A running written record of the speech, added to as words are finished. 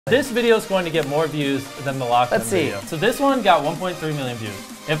This video is going to get more views than the lockdown video. So this one got 1.3 million views.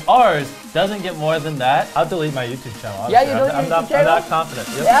 If ours doesn't get more than that, I'll delete my YouTube channel. Yeah, you delete your YouTube channel? I'm not confident.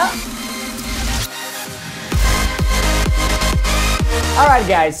 Yep. Yeah. All right,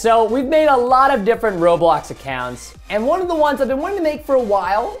 guys. So we've made a lot of different Roblox accounts, and one of the ones I've been wanting to make for a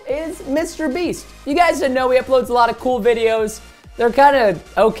while is Mrbeast. You guys didn't know he uploads a lot of cool videos. They're kind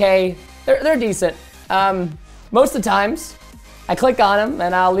of okay. They're decent. Most of the times, I click on them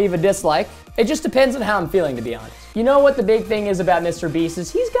and I'll leave a dislike. It just depends on how I'm feeling, to be honest. You know what the big thing is about Mrbeast is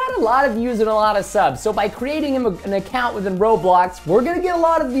he's got a lot of views and a lot of subs. So by creating him an account within Roblox, we're gonna get a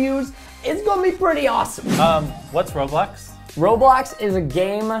lot of views. It's gonna be pretty awesome. What's Roblox? Roblox is a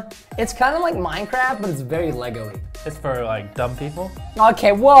game. It's kind of like Minecraft, but it's very Lego-y. It's for like dumb people.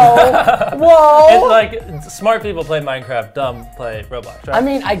 Okay, whoa, whoa. It's like smart people play Minecraft, dumb play Roblox, right? I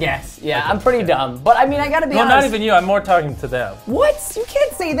mean, I guess, yeah, I'm pretty dumb. But I mean, I gotta be honest. Well, not even you, I'm more talking to them. What? You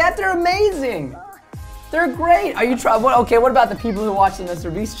can't say that, they're amazing. They're great. Are you trying, okay, what about the people who watch the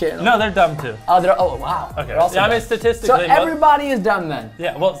Mrbeast channel? No, they're dumb too. Oh, oh wow. Okay, yeah, I mean statistically. So everybody is dumb then?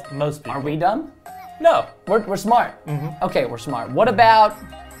 Yeah, well, most people. Are we dumb? No. We're smart. Mm-hmm. Okay, we're smart. What about,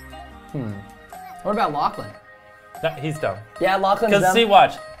 what about Lachlan? No, he's dumb. Yeah, Lachlan's dumb. Because see,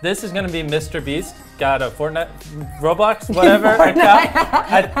 watch. This is gonna be Mrbeast. Got a Fortnite, Roblox, whatever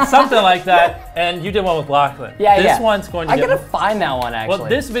account, something like that. And you did one with Lachlan. Yeah, This one's going to. I gotta find that one actually. Well,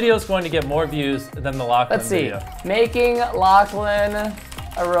 this video is going to get more views than the Lachlan video. Let's see. Making Lachlan a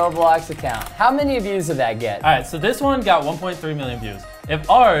Roblox account. How many views did that get? All right, so this one got 1.3 million views. If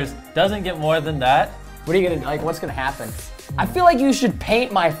ours doesn't get more than that, what are you gonna like? What's gonna happen? I feel like you should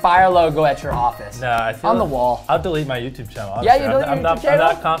paint my fire logo at your office. No, I feel on the wall. I'll delete my YouTube channel. Obviously. Yeah, you delete your YouTube channel?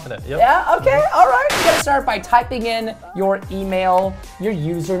 I'm not confident. Yep. Yeah. Okay. All right. You gotta start by typing in your email, your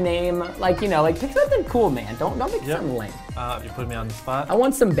username, like like pick something cool, man. Don't pick something lame. You put me on the spot. I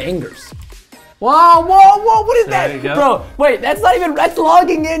want some bangers. Whoa, whoa, whoa! What is that, there you go. Bro? Wait, that's not even. That's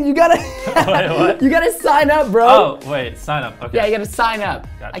logging in. You gotta. Wait, what? You gotta sign up, bro. Oh, wait, sign up. Okay. Yeah, you gotta sign up.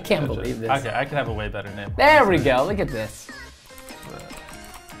 Gotcha, I can't believe this. Okay, I can have a way better name. There we go. Look at this.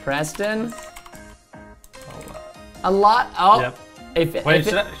 Preston. A lot. Oh. Yep. Wait,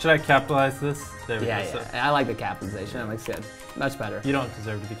 should I capitalize this? There we go. Yeah. I like the capitalization. That looks good. Much better. You don't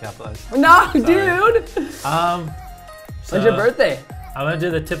deserve to be capitalized. No, dude. So when's your birthday? I'm gonna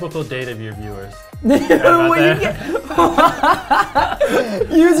do the typical date of your viewers.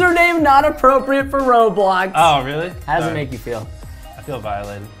 Username not appropriate for Roblox. Oh, really? How does it make you feel? I feel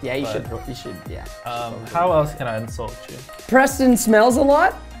violated. Yeah, you should. Yeah. How else can I insult you? Preston smells a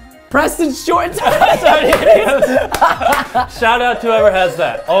lot. Preston's short. Shout out to whoever has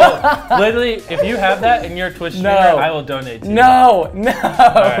that. Oh, literally, if you have that and you're a Twitch streamer, I will donate to you. No. All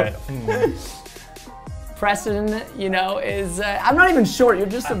right. Preston, is, I'm not even short, you're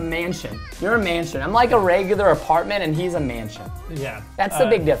just a mansion. You're a mansion. I'm like a regular apartment and he's a mansion. Yeah. That's the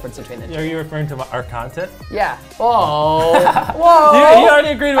big difference between the two. Are you referring to our content? Yeah. Whoa. Whoa. You already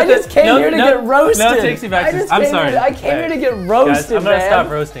agreed with this. I just came here to get roasted. No, it takes you back to I'm sorry. I came here to get roasted, guys, I'm gonna stop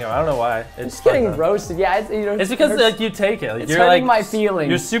roasting him. I don't know why. It's just getting roasted. Yeah, it's because like you take it. It's hurting my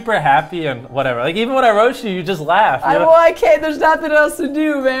feelings. You're super happy and whatever. Like even when I roast you, you just laugh. I can't. There's nothing else to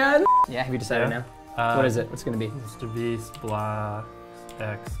do, man. Yeah, have you decided now? What is it? What's it gonna be? Mrbeast, blah,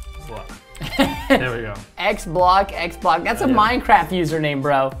 X, blah. There we go. X block. That's a Minecraft username,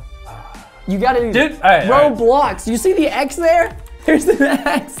 bro. You gotta do Roblox. You see the X there? There's the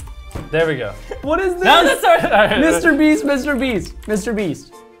X. There we go. What is this? No, that's all right.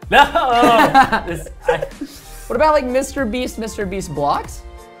 Mrbeast. No. What about like Mrbeast blocks?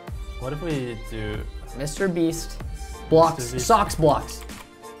 What if we do Mrbeast blocks, socks blocks.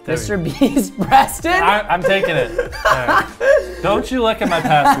 Mrbeast, Preston? I'm taking it. Right. Don't you look at my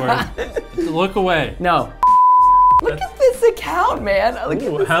password. Look away. No. Look at this account, man.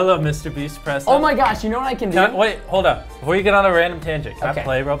 Hello, Mrbeast, Preston. Oh my gosh, you know what I can do? Wait, hold up. Before you get on a random tangent, can I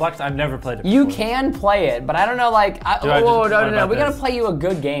play Roblox? I've never played it before. You can play it, but I don't know, like, no. We gotta play you a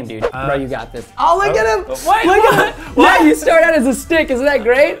good game, dude. Bro, you got this. Oh, look at him. Wait, look at him. Yeah, you start out as a stick. Isn't that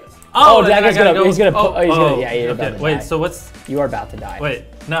great? Oh, He's gonna wait, so what's... You are about to die. Wait,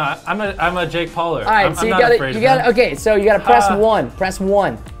 no, I'm a Jake Pauler. All right, so you gotta press one. Press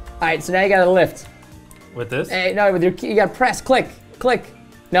one. All right, so now you gotta lift. With this? Hey, no, with your key, you gotta press, click.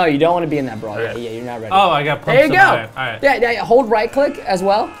 No, you don't want to be in that brawl. Right. Yeah, you're not ready. Oh, I got punched. There you go. All right. Yeah, hold right click as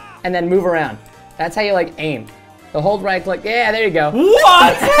well, and then move around. That's how you like aim. So hold right click. Yeah, there you go.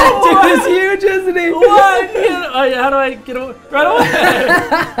 What? Dude, he's huge, isn't he? What? How do I get away? Right away?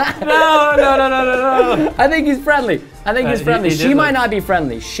 No. I think he's friendly. She might not be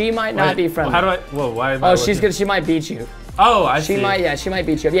friendly. Well, how do I? Whoa, why am I? Oh, she might beat you. Oh, I see. She might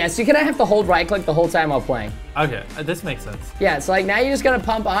beat you up. Yeah, so you're gonna have to hold right click the whole time while playing. Okay, this makes sense. Yeah, so like now you're just gonna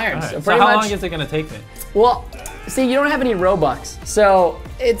pump irons. Right. So how long is it gonna take me? Well, see, you don't have any Robux, so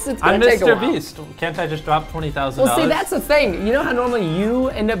it's gonna take a while. I'm Mr. Beast. Can't I just drop $20,000? Well, see, that's the thing. You know how normally you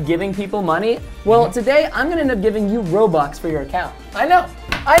end up giving people money? Well, today I'm gonna end up giving you Robux for your account. I know.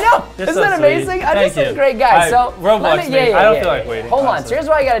 Isn't that amazing? I'm just a great guy. So Roblox, I don't feel like waiting. Hold on. So here's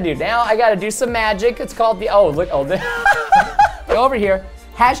what I gotta do. Now I gotta do some magic. It's called the go over here.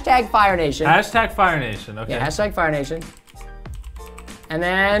 Hashtag Fire Nation. Hashtag Fire Nation. Okay. Yeah. Hashtag Fire Nation. And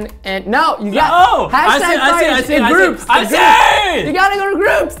then no, you got hashtag Fire Nation in groups. I see. You gotta go to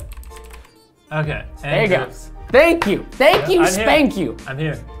groups. Okay. There you go. Thank you. Spank you. I'm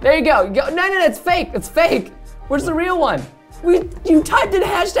here. There you go. No, it's fake. It's fake. Where's the real one? You typed in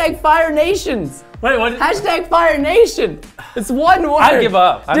hashtag Fire Nations. Wait, what? Hashtag Fire Nation. It's one word. I give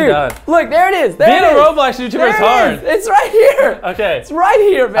up. I'm done. Look, there it is. Being a Roblox YouTuber is hard. It's right here. Okay. It's right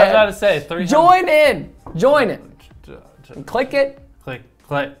here, man. I was about to say 300. Join in. Join it. Click it.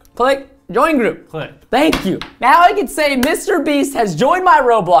 Click. Join group. Click. Thank you. Now I can say Mr. Beast has joined my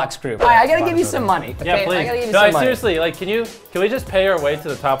Roblox group. All right, I gotta give you some money. Okay? Yeah, please. I gotta give you some money. Seriously, like, can we just pay our way to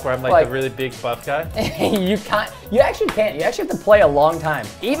the top where I'm like the really big buff guy? You can't. You actually can't. You actually have to play a long time.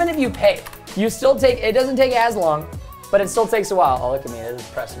 Even if you pay, you still take. It doesn't take as long, but it still takes a while. Oh, look at me. This is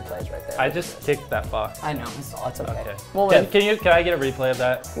Preston plays right there. I just kicked that box. I know. It's okay. Okay. We'll can I get a replay of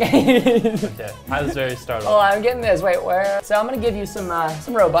that? Okay. I was very startled. Oh, I'm getting this. Wait, where? So I'm gonna give you some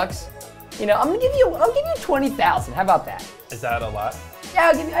Robux. You know, I'll give you 20,000. How about that? Is that a lot? Yeah,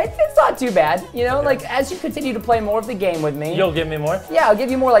 I'll give you, it's not too bad. You know, like as you continue to play more of the game with me. You'll give me more? Yeah, I'll give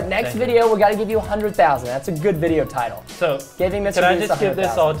you more. Like next video, we gotta give you 100,000. That's a good video title. So, giving Mr. can I Beast just give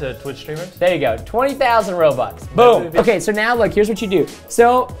this all to Twitch streamers? There you go, 20,000 Robux. Boom. Okay, so now look, here's what you do.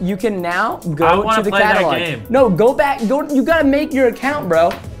 So you can now go to the catalog. That game. No, go back. You gotta make your account,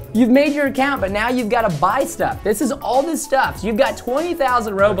 bro. You've made your account, but now you've got to buy stuff. This is all this stuff. So you've got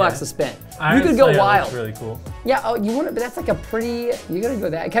 20,000 Robux to spend. You could go wild. That's really cool. Yeah. Oh, you want to? But that's like a pretty. You gotta go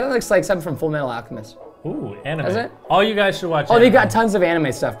that. It kind of looks like something from Full Metal Alchemist. Ooh, anime. Doesn't it? All you guys should watch. Oh, they got tons of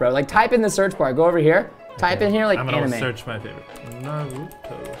anime stuff, bro. Like type in the search bar. Go over here. Type in here like anime. I'm gonna search my favorite.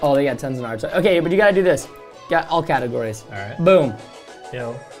 Naruto. Oh, they got tons of Naruto. Okay, but you gotta do this. Got all categories. All right. Boom.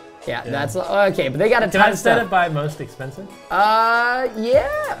 Yo. Yeah, that's okay, but they got a ton of stuff. Can I set it by most expensive? Yeah.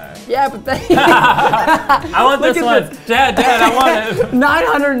 Right. Yeah, but they I want this one. Dad, I want it.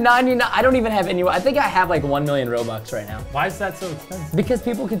 999. I don't even have any. I think I have like 1 million Robux right now. Why is that so expensive? Because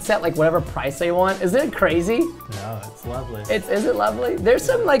people can set like whatever price they want. Isn't it crazy? No, it's lovely. Is it lovely? There's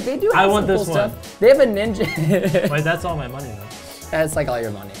some like they do have some cool stuff. They have a ninja. Wait, that's all my money though. That's like all your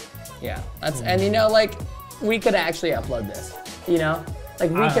money. Yeah. That's and you know like we could actually upload this. You know? Like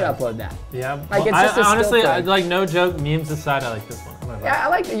we could upload that. Yeah. Like it's just honestly, like no joke, memes aside, I like this one. Yeah, I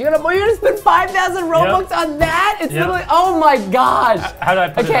like it. You're gonna spend 5,000 Robux on that? It's literally. Oh my gosh. How do I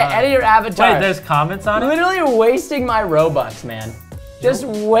put it on? Okay, edit your avatar. Wait, there's comments on it. Literally wasting my Robux, man. Just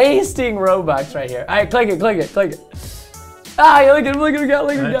wasting Robux right here. All right, click it. Ah, look at it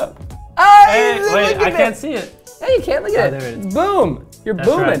go. Ah, hey, wait, I can't see it. Yeah, you can't. Look at it. There it is. Boom. You're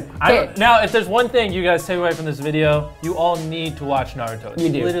booming. Right. Okay. Now, if there's one thing you guys take away from this video, you all need to watch Naruto. It's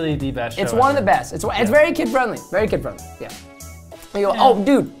literally the best show. It's one of the best. It's very kid friendly. Very kid friendly. Yeah. You go, oh,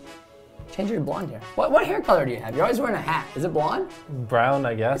 dude. Change your blonde hair. What hair color do you have? You're always wearing a hat. Is it blonde? Brown,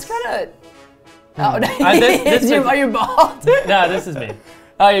 I guess. It's kind of. Oh, are you bald? No, this is me.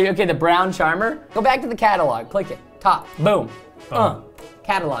 Oh, okay. The brown charmer. Go back to the catalog. Click it. Top. Boom.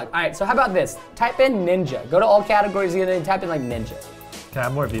 Catalog. All right. So how about this? Type in ninja. Go to all categories again and type in like ninja. Can I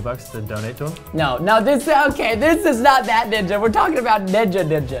have more V-Bucks to donate to him? No, this is not that ninja. We're talking about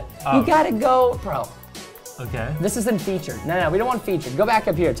ninja. Oh. You gotta go, bro. Okay. This isn't featured. No, we don't want featured. Go back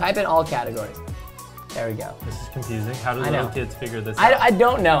up here, type in all categories. There we go. This is confusing. How do little kids figure this out? I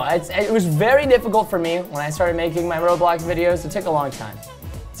don't know. It was very difficult for me when I started making my Roblox videos. It took a long time.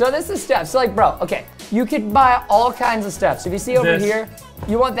 So this is stuff. So like, bro, okay, you could buy all kinds of stuff. So if you see over here,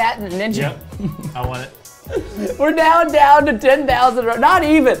 you want that ninja? Yep, I want it. We're down to 10,000, not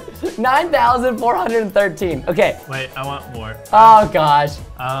even, 9,413. Okay. Wait, I want more. Oh gosh.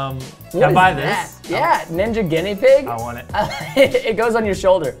 Can I buy this? Yeah, ninja guinea pig. I want it. It goes on your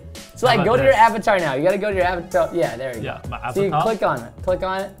shoulder. So like, go to your avatar now. You gotta go to your avatar. Yeah, there you go. Yeah, my avatar. So you click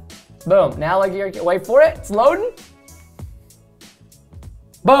on it. Boom. Now like wait for it. It's loading.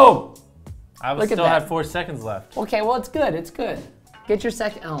 Boom. I still have 4 seconds left. Okay, well it's good. Get your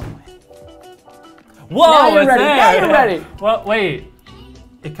second. Oh my. Whoa, now you're ready. Now you're ready. Well, wait.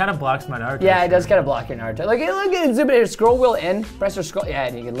 it kind of blocks my Naruto. Yeah, it does kind of block your Naruto. Look at zoom in here. Scroll wheel in. Press or scroll. Yeah,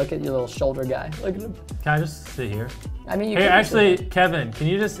 and you can look at your little shoulder guy. Look at him. Can I just sit here? I mean, you Hey, actually, Kevin, can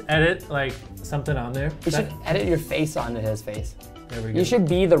you just edit like something on there? You should edit your face onto his face. There we go. You should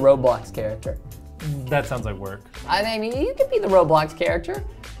be the Roblox character. That sounds like work. I mean, you could be the Roblox character.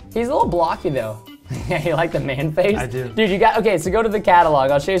 He's a little blocky though. Yeah, you like the man face? I do. Dude, you got, okay, so go to the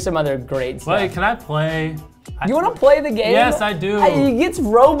catalog. I'll show you some other great stuff. Wait, can I play? You want to play the game? Yes, I do. He gets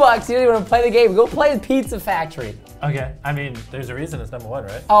Robux. You don't even want to play the game. Go play the Pizza Factory. Okay, I mean, there's a reason it's #1,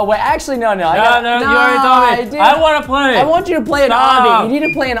 right? Oh, wait, actually, no. No, you already told me. I want to play. I want you to play an obby. You need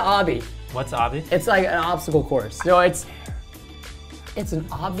to play an obby. What's obby? It's like an obstacle course. So it's an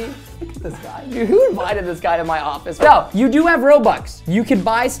obby. Look at this guy. Dude, who invited this guy to my office? No, you do have Robux. You can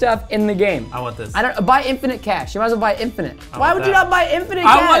buy stuff in the game. I want this. Buy infinite cash. You might as well buy infinite. Why would you not buy infinite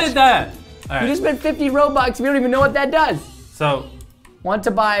cash? I wanted that. All right. You just spent 50 Robux. You don't even know what that does. So. Want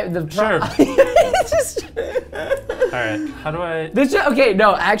to buy the sure. Just all right. How do I? Okay,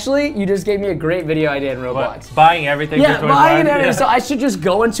 no. Actually, you just gave me a great video idea in Roblox. What? Buying everything. Yeah, buying everything. Yeah. So I should just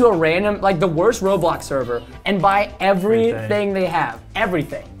go into a random, like the worst Roblox server, and buy everything they have.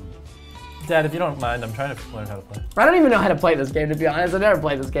 Everything. Dad, if you don't mind, I'm trying to learn how to play. I don't even know how to play this game, to be honest. I've never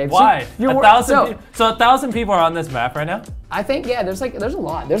played this game. Why? So 1,000 people are on this map right now? I think, yeah, there's a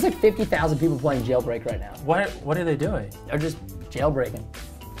lot. There's like 50,000 people playing Jailbreak right now. What are they doing? They're just jailbreaking.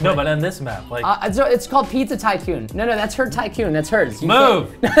 No, but on this map, like. So it's called Pizza Tycoon. No, that's her Tycoon. That's hers.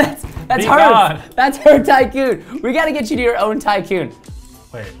 Move. That's hers. Gone. That's her Tycoon. We gotta get you to your own Tycoon.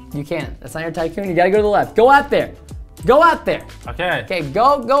 Wait. You can't. That's not your Tycoon. You gotta go to the left. Go out there. Go out there. Okay. Okay,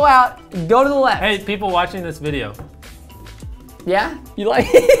 go out. Go to the left. Hey, people watching this video. Yeah? You like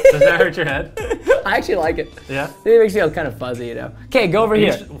it? Does that hurt your head? I actually like it. Yeah? It makes me feel kind of fuzzy, you know. Okay, go over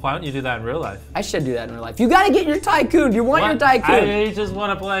here. Why don't you do that in real life? I should do that in real life. You gotta get your Tycoon. You want your Tycoon. I just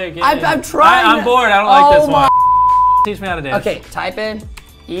want to play a game. I'm trying. I'm bored. I don't like this one. Teach me how to dance. Okay, type in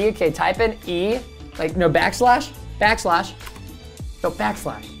E. Okay, type in E. Like, no, backslash. Backslash. No,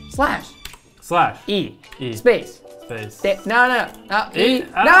 backslash. Slash. Slash. E. E. Space. Space. No. E.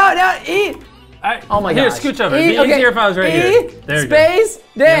 No, E. Oh my gosh. Here, scooch over. It'd be easier if I was right here. There you go. Space.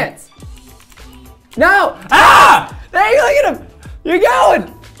 Dance. Yeah. No. Ah! There you look at him. You're going.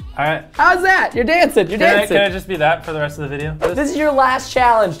 All right. How's that? You're dancing. You're dancing. Can I just be that for the rest of the video? This is your last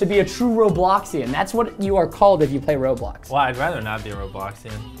challenge to be a true Robloxian. That's what you are called if you play Roblox. Well, I'd rather not be a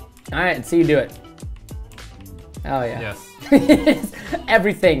Robloxian. All right, let's see you do it. Oh yeah. Yes.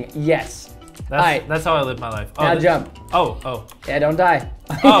 Everything. Yes. That's how I live my life. Now jump. Oh. Yeah, don't die.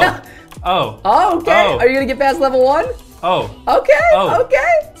 Oh, okay. Are you gonna get past level 1? Okay.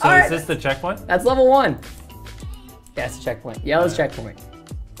 So is this the checkpoint? That's level 1. Yeah, it's a checkpoint. Yellow's checkpoint.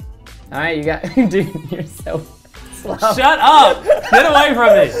 All right, you got, dude, you're so slow. Shut up! Get away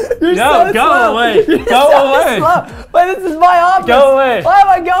from me! You're no, so go slow. away! You're Go away! Slow. Wait, this is my office. Go away! Why am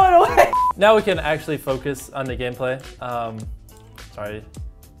I going away? Now we can actually focus on the gameplay. Sorry,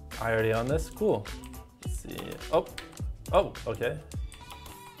 I already on this. Cool. Let's see. Oh, okay.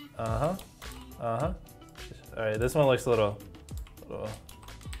 All right, this one looks a little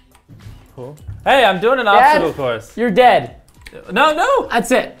cool. Hey, I'm doing an obstacle course. You're dead. No.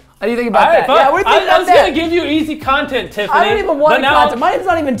 That's it. How do you think about that? Fine. Yeah, what do you think about I was gonna give you easy content, Tiffany. I don't even want content. My name's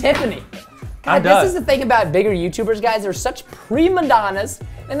not even Tiffany. God, this is the thing about bigger YouTubers, guys. They're such prima donnas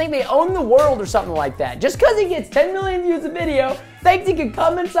and think they own the world or something like that. Just because he gets 10 million views a video, thinks he can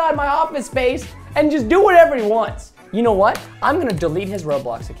come inside my office space and just do whatever he wants. You know what? I'm gonna delete his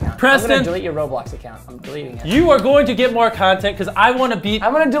Roblox account. Preston, I'm gonna delete your Roblox account. I'm deleting it. You are going to get more content because I want to beat.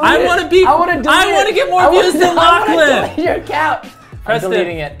 I'm gonna delete it. I want to get more views than Lachlan. I'm gonna delete your account. Preston, I'm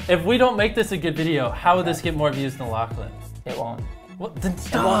deleting it. If we don't make this a good video, how will this get more views than Lachlan? It won't. What? Then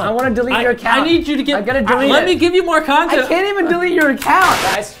stop. I want to delete your account. I need you to get. I gotta delete it. Let me give you more content. I can't even delete your account,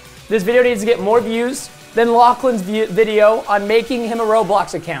 guys. This video needs to get more views than Lachlan's video on making him a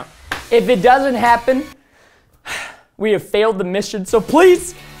Roblox account. If it doesn't happen, we have failed the mission. So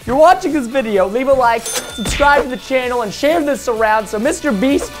please, if you're watching this video, leave a like, subscribe to the channel, and share this around so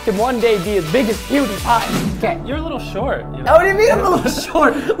Mrbeast can one day be as big as PewDiePie. Okay. You're a little short. You know? Oh, what do you mean I'm a little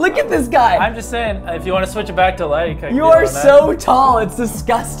short? Look at this guy. I'm just saying, if you want to switch it back to like. You are so tall, it's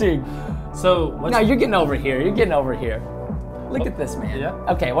disgusting. So, no, you're getting over here. You're getting over here. Look at this, man. Yeah.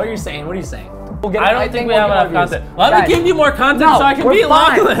 Okay, what are you saying? What are you saying? I don't think we have enough content. Let me give you more content so I can beat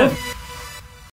Lachlan.